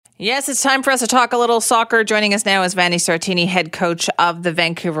Yes, it's time for us to talk a little soccer. Joining us now is Vanni Sartini, head coach of the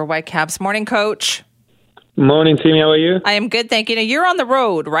Vancouver Whitecaps. Morning, Coach. Morning, Timmy. How are you? I am good, thank you. Now, you're on the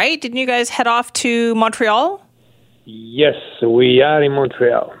road, right? Didn't you guys head off to Montreal? Yes, we are in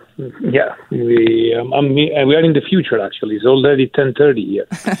Montreal. Yeah, we are in the future, actually. It's already 10:30 here.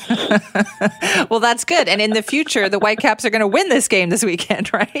 Well, that's good. And in the future, the Whitecaps are going to win this game this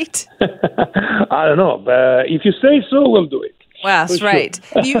weekend, right? I don't know, but if you say so, we'll do it. Well, that's sure. right.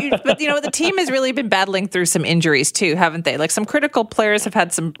 But the team has really been battling through some injuries too, haven't they? Like some critical players have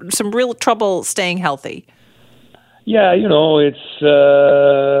had some real trouble staying healthy. Yeah,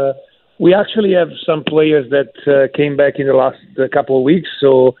 we actually have some players that came back in the last couple of weeks,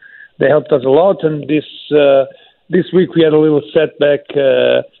 so they helped us a lot. And this week we had a little setback,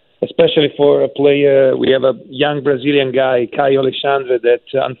 especially for a player. We have a young Brazilian guy, Caio Alexandre, that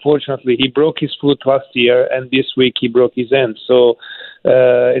unfortunately he broke his foot last year, and this week he broke his hand. So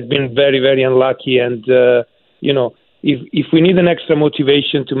it's been very, very unlucky. And if we need an extra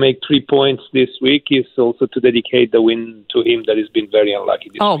motivation to make 3 points this week, is also to dedicate the win to him that has been very unlucky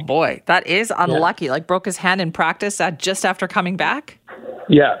this week. Oh boy, that is unlucky. Yeah. Like broke his hand in practice just after coming back.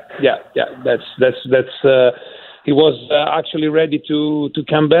 Yeah. That's. He was actually ready to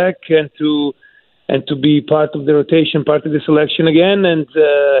come back and to be part of the rotation, part of the selection again, and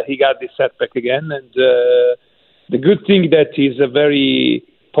he got this setback again. And the good thing that he's a very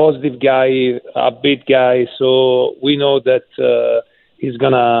positive guy, upbeat guy, so we know that he's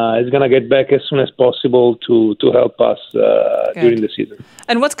gonna get back as soon as possible to help us during the season.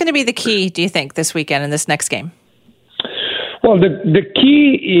 And what's going to be the key, do you think, this weekend in this next game? Well, the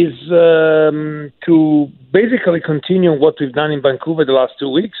key is to basically continue what we've done in Vancouver the last 2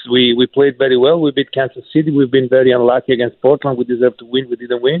 weeks. We played very well. We beat Kansas City. We've been very unlucky against Portland. We deserved to win. We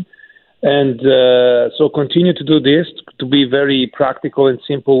didn't win. And so continue to do this, to be very practical and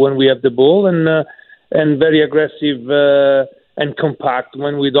simple when we have the ball, and very aggressive and compact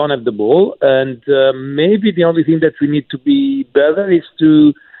when we don't have the ball. And maybe the only thing that we need to be better is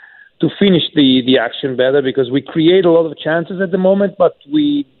to finish the action better, because we create a lot of chances at the moment, but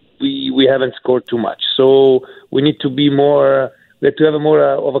we haven't scored too much. So we need to be more. We have to have more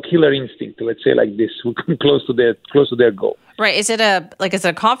of a killer instinct, let's say like this, close to their goal. Right? Is it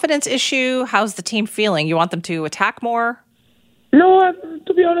a confidence issue? How's the team feeling? You want them to attack more? No,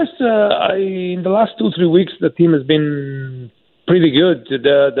 to be honest, in the last 2-3 weeks, the team has been pretty good.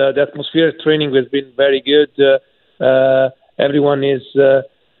 The atmosphere of training has been very good. Everyone is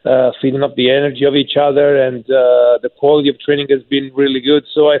feeding up the energy of each other, and the quality of training has been really good.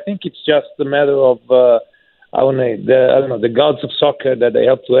 So I think it's just a matter of the gods of soccer that they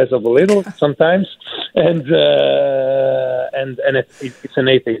help to us a little sometimes, and it's an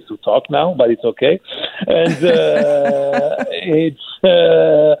atheist to talk now, but it's okay. And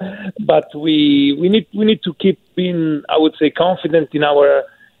but we need to keep being, I would say, confident in our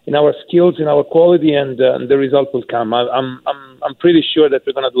skills, in our quality, and the result will come. I'm pretty sure that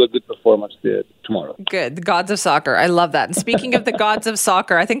we're going to do a good performance tomorrow. Good. The gods of soccer. I love that. And speaking of the gods of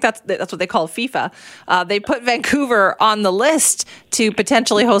soccer, I think that's what they call FIFA. They put Vancouver on the list to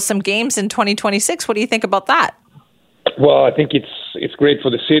potentially host some games in 2026. What do you think about that? Well, I think it's great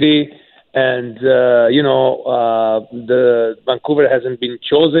for the city. And, the Vancouver hasn't been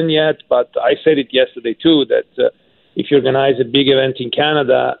chosen yet, but I said it yesterday too, that if you organize a big event in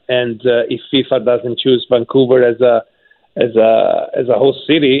Canada, and if FIFA doesn't choose Vancouver as a host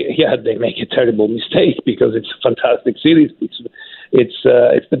city, they make a terrible mistake, because it's a fantastic city. It's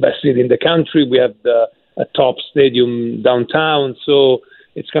the best city in the country. We have a top stadium downtown, so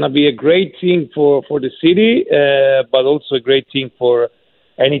it's going to be a great thing for the city, but also a great thing for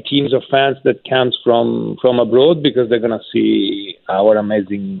any teams or fans that comes from abroad, because they're going to see our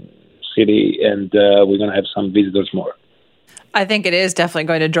amazing city, and we're going to have some visitors more. I think it is definitely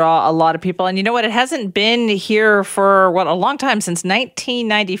going to draw a lot of people. And you know what? It hasn't been here for, a long time, since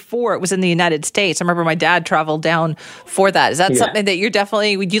 1994. It was in the United States. I remember my dad traveled down for that. Is that something that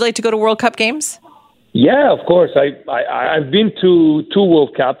would you like to go to World Cup games? Yeah, of course. I've been to 2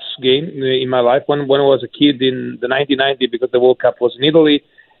 World Cups games in my life. When I was a kid in the 1990, because the World Cup was in Italy.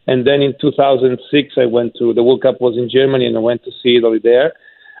 And then in 2006, I went to, the World Cup was in Germany, and I went to see Italy there.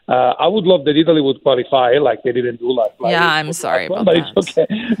 I would love that Italy would qualify, like they didn't do last night. Yeah, I'm sorry about that.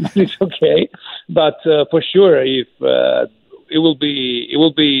 But it's okay. But for sure, if it would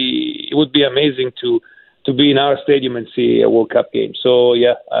be amazing to be in our stadium and see a World Cup game. So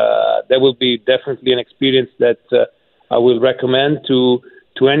that will be definitely an experience that I will recommend to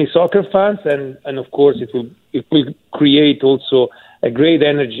any soccer fans, and of course it will create also a great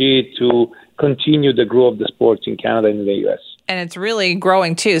energy to continue the growth of the sport in Canada and in the US. And it's really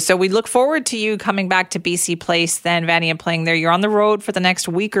growing too. So we look forward to you coming back to BC Place then, Vanni, and playing there. You're on the road for the next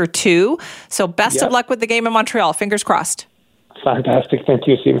week or two. So best of luck with the game in Montreal. Fingers crossed. Fantastic. Thank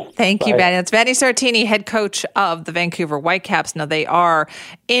you, Simi. Thank you, Vanni. That's Vanni Sartini, head coach of the Vancouver Whitecaps. Now, they are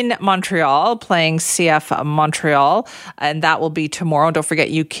in Montreal playing CF Montreal, and that will be tomorrow. Don't forget,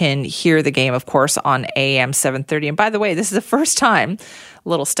 you can hear the game, of course, on AM 730. And by the way, this is the first time,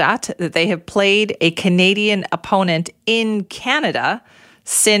 little stat, that they have played a Canadian opponent in Canada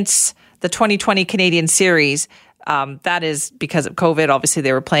since the 2020 Canadian Series. That is because of COVID. Obviously,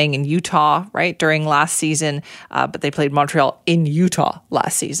 they were playing in Utah, right, during last season, but they played Montreal in Utah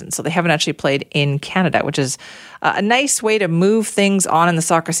last season. So they haven't actually played in Canada, which is a nice way to move things on in the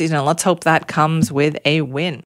soccer season. And let's hope that comes with a win.